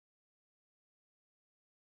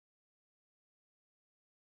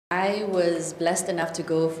I was blessed enough to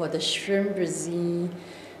go for the SHREEM BRZEE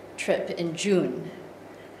trip in June.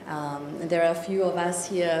 There are a few of us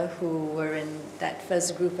here who were in that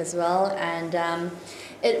first group as well, and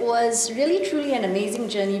it was really truly an amazing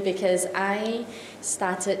journey because I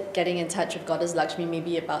started getting in touch with Goddess Lakshmi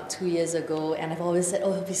maybe about 2 years ago, and I've always said,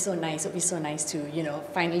 oh, it'd be so nice to, you know,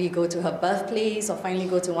 finally go to her birthplace or finally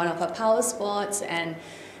go to one of her power spots and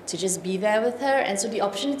to just be there with her. And so the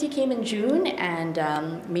opportunity came in June and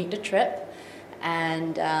made the trip.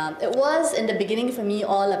 And it was in the beginning for me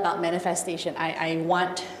all about manifestation. I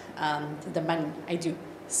want the money, I do.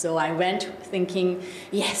 So I went thinking,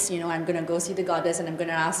 yes, you know, I'm going to go see the goddess and I'm going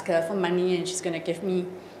to ask her for money and she's going to give me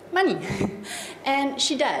money. And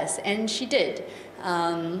she does, and she did.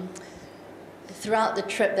 Throughout the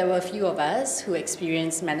trip, there were a few of us who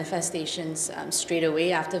experienced manifestations straight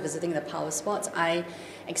away after visiting the power spots. I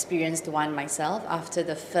experienced one myself after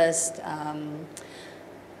the first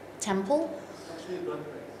temple.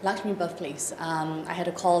 Lakshmi birthplace. I had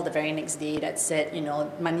a call the very next day that said, you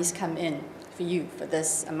know, money's come in for you for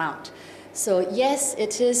this amount. So yes,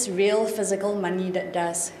 it is real physical money that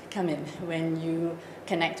does come in when you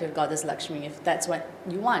connect with Goddess Lakshmi, if that's what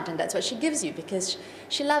you want, and that's what she gives you, because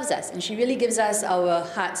she loves us and she really gives us our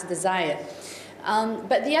heart's desire.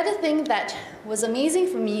 But the other thing that was amazing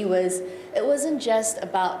for me was it wasn't just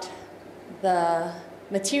about the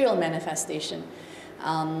material manifestation.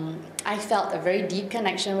 I felt a very deep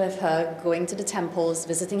connection with her, going to the temples,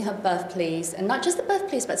 visiting her birthplace, and not just the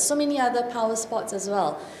birthplace, but so many other power spots as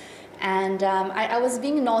well. And I was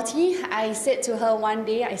being naughty. I said to her one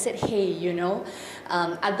day, I said, hey, you know,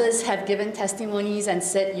 others have given testimonies and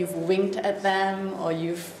said you've winked at them or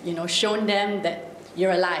you've, you know, shown them that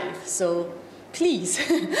you're alive. So please,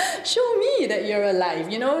 show me that you're alive,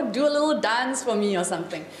 you know, do a little dance for me or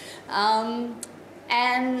something.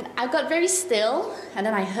 And I got very still, and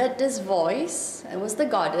then I heard this voice. It was the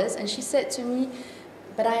goddess, and she said to me,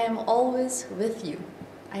 but I am always with you.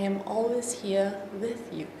 I am always here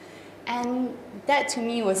with you. And that to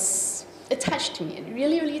me was, it touched me. It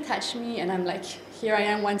really, really touched me, and I'm like, here I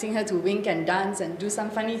am wanting her to wink and dance and do some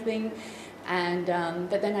funny thing. And,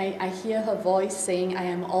 but then I hear her voice saying, I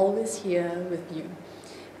am always here with you.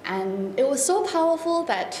 And it was so powerful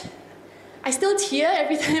that I still tear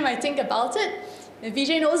every time I think about it. And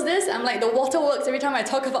Vijay knows this. I'm like the waterworks every time I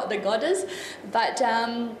talk about the goddess. But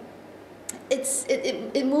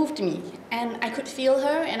it moved me, and I could feel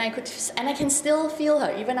her, and I can still feel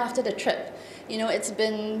her even after the trip. You know, it's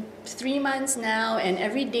been 3 months now, and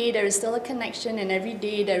every day there is still a connection, and every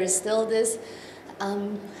day there is still this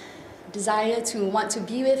desire to want to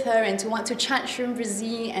be with her and to want to chant SHREEM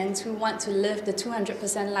BRZEE and to want to live the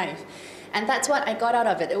 200% life. And that's what I got out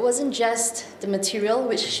of it. It wasn't just the material,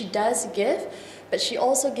 which she does give, but she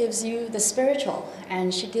also gives you the spiritual,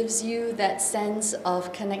 and she gives you that sense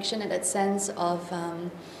of connection and that sense of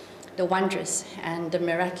the wondrous and the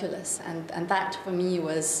miraculous. And that for me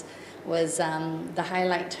was the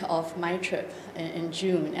highlight of my trip in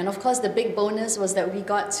June. And of course the big bonus was that we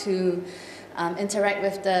got to interact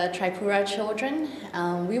with the Tripura children.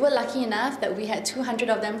 We were lucky enough that we had 200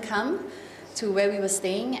 of them come to where we were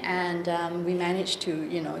staying, and we managed to,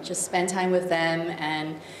 you know, just spend time with them.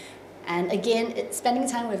 And again, spending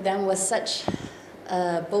time with them was such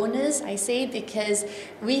a bonus, I say, because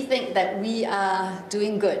we think that we are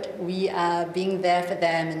doing good. We are being there for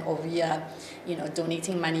them, or we are, you know,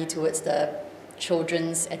 donating money towards the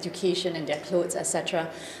children's education and their clothes, etc.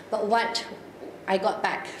 But what I got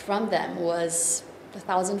back from them was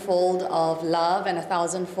 1,000-fold of love and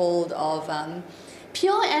 1,000-fold of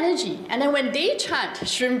pure energy. And then when they chant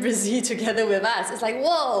SHREEM BRZEE together with us, it's like,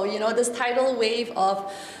 whoa, you know, this tidal wave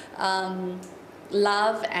of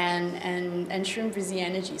love and SHREEM BRZEE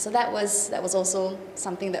energy. So that was also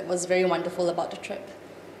something that was very wonderful about the trip.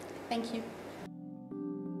 Thank you.